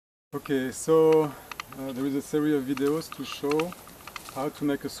Okay, so there is a series of videos to show how to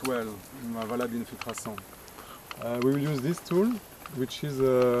make a swale, uma vala d'infiltration. We will use this tool, which is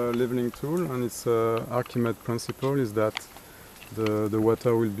a leveling tool, and its Archimedes principle is that the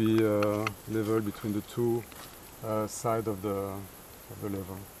water will be level between the two sides of the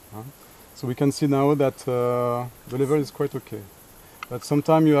level. So we can see now that the level is quite okay. But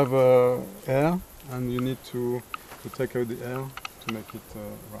sometimes you have air, and you need to take out the air to make it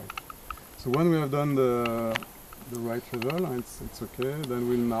right. So when we have done the right level, and it's okay, then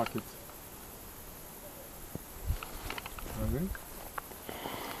we'll mark it. Okay.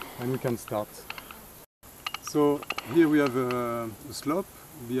 And we can start. So here we have a slope.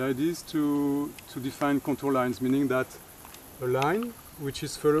 The idea is to define contour lines, meaning that a line which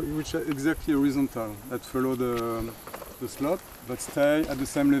is exactly horizontal, that follow the slope, but stay at the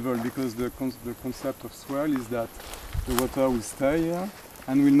same level, because the concept of swale is that the water will stay here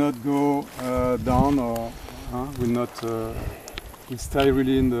and will not go down, or will stay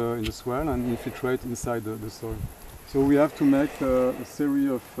really in the swale and infiltrate inside the soil. So we have to make a series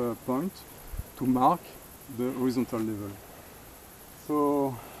of points to mark the horizontal level.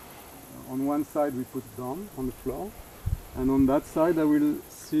 So on one side we put it down on the floor, and on that side I will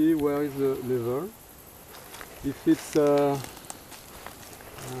see where is the level. If it's here,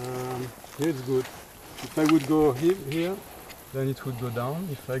 it's good. If I would go here, then it would go down.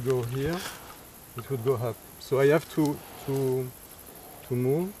 If I go here, it would go up. So I have to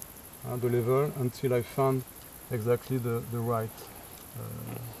move the level until I find exactly the right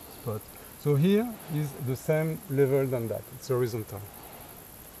spot. So here is the same level than that. It's horizontal.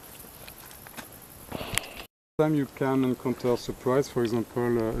 Sometimes you can encounter surprise. For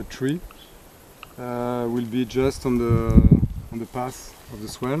example, a tree will be just on the path of the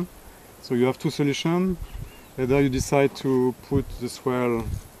swale. So you have two solutions. Either you decide to put the swale a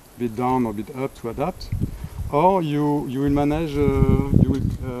bit down or a bit up to adapt, or you will manage, you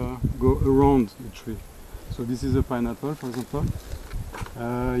will go around the tree. So this is a pineapple, for example.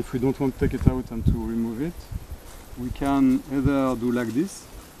 If we don't want to take it out and to remove it, we can either do like this.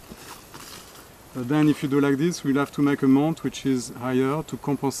 But then if you do like this, we'll have to make a mount which is higher to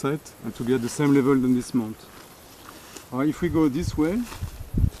compensate and to be at the same level than this mount. Or if we go this way,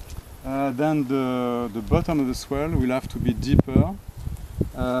 then the bottom of the swale will have to be deeper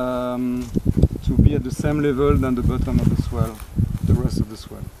to be at the same level than the bottom of the swale, the rest of the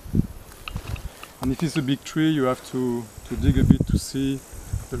swale. And if it's a big tree, you have to dig a bit to see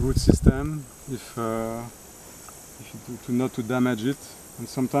the root system, not to damage it. And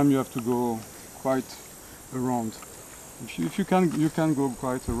sometimes you have to go quite around. If you can go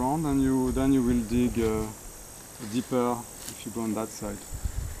quite around, and then you will dig deeper if you go on that side.